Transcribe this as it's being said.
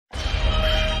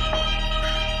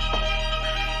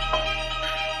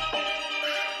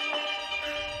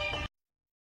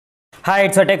Hi,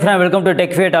 it's a tech friend. Welcome to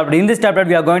Tech Fit. In this tablet,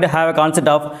 we are going to have a concept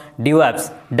of DevOps,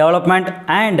 development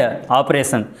and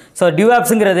operation. So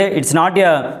DevOps it's not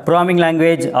a programming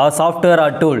language or software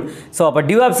or tool. So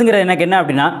DevOps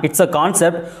it's a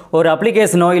concept or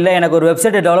application or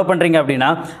website develop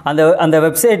and the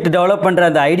website develop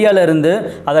the idea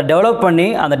அதை develop பண்ணி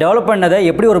அந்த develop பண்ணதை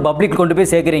எப்படி ஒரு public கொண்டு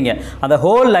போய் சேர்க்கறீங்க அந்த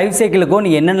whole life cycle க்கு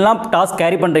நீ என்னெல்லாம் டாஸ்க்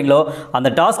கேரி பண்றீங்களோ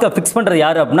அந்த டாஸ்கை ஃபிக்ஸ் பண்றது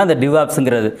யாரு அப்படினா அந்த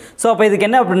DevOpsங்கிறது சோ அப்ப இதுக்கு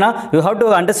என்ன அப்படினா you have to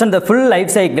understand the full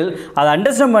life cycle அதை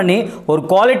அண்டர்ஸ்டாண்ட் பண்ணி ஒரு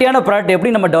குவாலிட்டியான ப்ராடக்ட்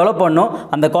எப்படி நம்ம டெவலப் பண்ணனும்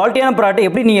அந்த குவாலிட்டியான ப்ராடக்ட்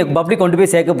எப்படி நீங்க பப்ளிக் கொண்டு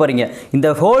போய் சேர்க்க போறீங்க இந்த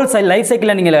whole life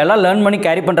cycle நீங்க எல்லாம் லேர்ன் பண்ணி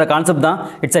கேரி பண்ற கான்செப்ட் தான்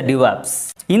இட்ஸ் a DevOps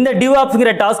இந்த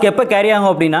DevOpsங்கிற டாஸ்க் எப்ப கேரி ஆகும்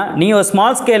அப்படினா நீங்க ஒரு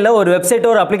ஸ்மால் ஸ்கேல்ல ஒரு வெப்சைட்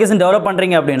ஒரு அப்ளிகேஷன் டெவலப்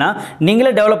பண்றீங்க அப்படினா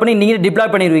நீங்களே டெவலப் பண்ணி நீங்களே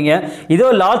டிப்ளாய் பண்ணிடுவீங்க இதோ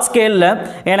லார்ஜ் ஸ்கேல்ல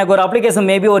எனக்கு ஒரு அப்ளிகேஷன்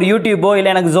மேபி ஒரு யூடியூபோ இல்ல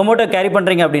எனக்கு Zomato கேரி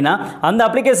பண்றீங்க அப்படினா அந்த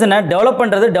அப்ளிகேஷனை டெவலப்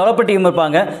பண்றது டெவலப்பர் டீம்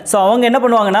இருப்பாங்க சோ அவங்க என்ன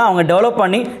பண்ணுவாங்கன்னா அவங்க டெவலப்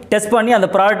பண்ணி டெஸ்ட் பண்ணி அந்த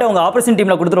ப்ராடக்ட்டை உங்க ஆபரேஷன்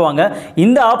டீம்ல கொடுத்துருவாங்க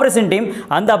இந்த ஆபரேஷன் டீம்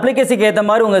அந்த அப்ளிகேஷனுக்கு ஏத்த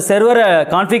மாதிரி உங்க சர்வரை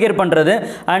கான்ஃபிகர் பண்றது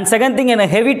and second thing என்ன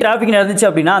ஹெவி டிராஃபிக் நடந்துச்சு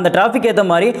அப்படினா அந்த டிராஃபிக் ஏத்த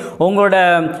மாதிரி உங்களோட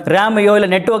ரேமையோ இல்ல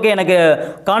நெட்வொர்க்கை எனக்கு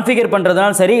கான்ஃபிகர்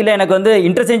பண்றதுனால சரி இல்ல எனக்கு வந்து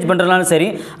இன்டர்சேஞ்ச் பண்றதுனால சரி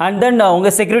and then உங்க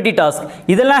செக்யூரிட்டி டாஸ்க்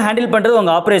இதெல்லாம் ஹேண்டில் பண்றது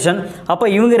உங்க ஆபரேஷன் அப்ப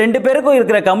இவங்க ரெண்டு பேருக்கும்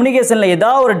இருக்கிற கம்யூனிகேஷன்ல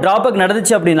ஏதாவது ஒரு டிராபேக்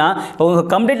நடந்துச்சு அப்படினா உங்க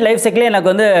கம்ப்ளீட் லைஃப் சைக்கிளே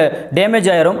எனக்கு வந்து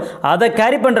டேமேஜ் ஆயிரும் அதை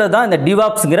கேரி பண்றது தான் இந்த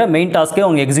DevOpsங்கிற மெயின் டாஸ்கே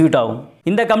உங்க எக்ஸிக்யூட் ஆகும்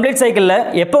இந்த கம்ப்ளீட் சைக்கிள்ல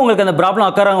எப்போ உங்களுக்கு அந்த ப்ராப்ளம்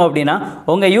அக்கர் ஆகும் அப்படினா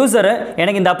உங்க யூசர்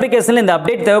எனக்கு இந்த அப்ளிகேஷன்ல இந்த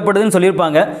அப்டேட் தேவைப்படுதுன்னு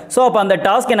சொல்லிருப்பாங்க சோ அப்ப அந்த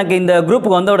டாஸ்க் எனக்கு இந்த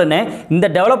குரூப்புக்கு வந்த உடனே இந்த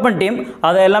டெவலப்மென்ட் டீம்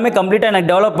அதை எல்லாமே கம்ப்ளீட்டா எனக்கு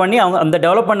டெவலப் பண்ணி அந்த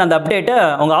டெவலப் பண்ண அந்த அப்டேட்டை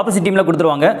அவங்க ஆப்போசிட் டீம்ல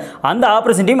கொடுத்துருவாங்க அந்த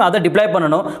ஆப்போசிட் டீம் அதை டிப்ளாய்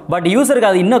பண்ணனும் பட் யூசருக்கு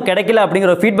அது இன்னும் கிடைக்கல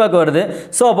அப்படிங்கிற ஃபீட்பேக் வருது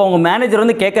சோ அப்ப உங்க மேனேஜர்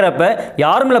வந்து கேக்குறப்ப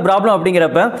யாருமேல ப்ராப்ளம்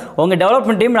அப்படிங்கறப்ப உங்க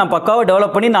டெவலப்மென்ட் டீம் நான் பக்காவா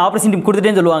டெவலப் பண்ணி நான் ஆப்போசிட் டீம்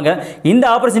கொடுத்துட்டேன்னு சொல்லுவாங்க இந்த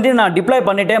ஆப்போசிட் டீம் நான் டிப்ளாய்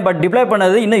பண்ணிட்டேன் பட் டிப்ளாய்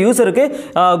பண்ணது இன்னும் யூசருக்கு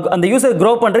அந்த யூசர்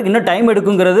grow பண்றதுக்கு இன்னும் டைம்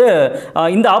எடுக்கும்ங்கிறது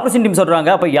இந்த ஆப்பரேஷன் டீம் சொல்றாங்க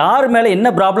அப்ப யார் மேல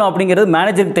என்ன ப்ராப்ளம் அப்படிங்கிறது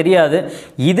மேனேஜருக்கு தெரியாது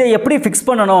இதை எப்படி ஃபிக்ஸ்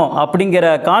பண்ணனும்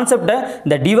அப்படிங்கிற கான்செப்ட்டை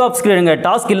இந்த DevOpsங்கிற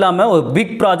டாஸ்க் இல்லாம ஒரு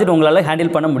பிக் ப்ராஜெக்ட் உங்களால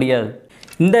ஹேண்டில் பண்ண முடியாது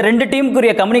இந்த ரெண்டு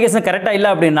டீமுக்குரிய கம்யூனிகேஷன் கரெக்ட்டா இல்ல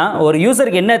அப்படினா ஒரு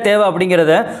யூசருக்கு என்ன தேவை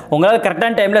அப்படிங்கறதை உங்களால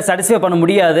கரெக்ட்டான டைம்ல சாட்டிஸ்ஃபை பண்ண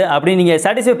முடியாது அப்படி நீங்க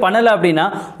சாட்டிஸ்ஃபை பண்ணல அப்படினா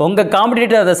உங்க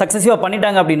காம்படிட்டர் அதை சக்சஸ்ஃபுல்லா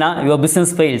பண்ணிட்டாங்க அப்படினா யுவர்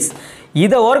பிசினஸ் ஃபெயில்ஸ்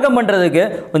இதை ஓவர்கம் பண்றதுக்கு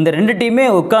இந்த ரெண்டு டீமே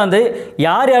உட்கார்ந்து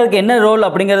யார் யாருக்கு என்ன ரோல்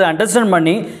அப்படிங்கறதை அண்டர்ஸ்டாண்ட்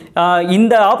பண்ணி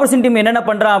இந்த ஆப்பரேஷன் டீம் என்னென்ன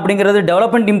பண்றாங்க அப்படிங்கிறது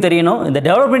டெவலப்மென்ட் டீம் தெரியணும் இந்த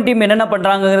டெவலப்மென்ட் டீம் என்னென்ன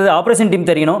பண்றாங்கங்கிறது ஆப்பரேஷன் டீம்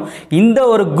தெரியணும் இந்த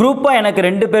ஒரு குரூப்பா எனக்கு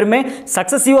ரெண்டு பேருமே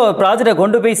சக்சஸ்ஃபுல்லா ஒரு ப்ராஜெக்ட்டை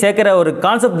கொண்டு போய் சேர்க்கிற ஒரு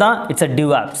கான்செப்ட் தான் it's a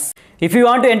DevOps if you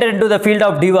want to enter into the field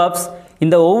of DevOps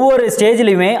இந்த ஒவ்வொரு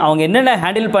ஸ்டேஜ்லயுமே அவங்க என்னென்ன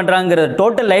ஹேண்டில் பண்றாங்கங்கற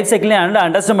டோட்டல் லைஃப் சைக்கிளை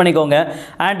அண்டர்ஸ்டாண்ட் பண்ணிக்கோங்க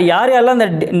and யார் யாரெல்லாம்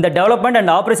இந்த டெவலப்மென்ட்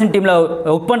and ஆபரேஷன் டீம்ல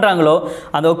வர்க் பண்றாங்களோ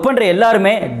அந்த வர்க் பண்ற எல்லாரும்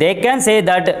they can say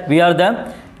that we are the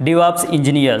DevOps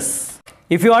engineers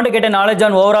if you want to get a knowledge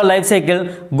on overall life cycle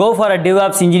go for a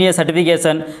DevOps engineer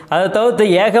certification அதை தவிர்த்து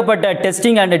ஏகப்பட்ட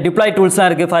testing and deploy tools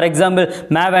இருக்கு for example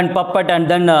mav and puppet and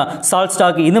then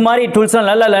saltstock இந்த மாதிரி tools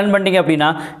நல்லா learn பண்ணீங்க அப்படினா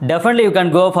definitely you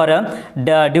can go for a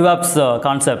DevOps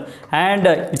concept and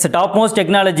it's a top most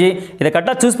technology இத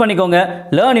கரெக்ட்டா சூஸ் பண்ணிக்கோங்க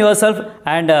learn yourself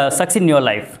and succeed in your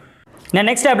life Now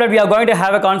next tablet we are going to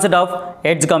have a concept of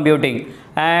edge computing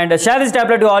and share this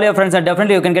tablet to all your friends and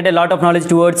definitely you can get a lot of knowledge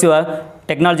towards your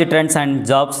technology trends and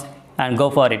jobs and go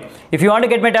for it. If you want to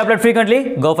get my tablet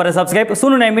frequently, go for a subscribe.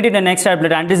 Soon I meet you in the next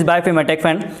tablet and this is bye from my tech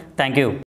friend. Thank you.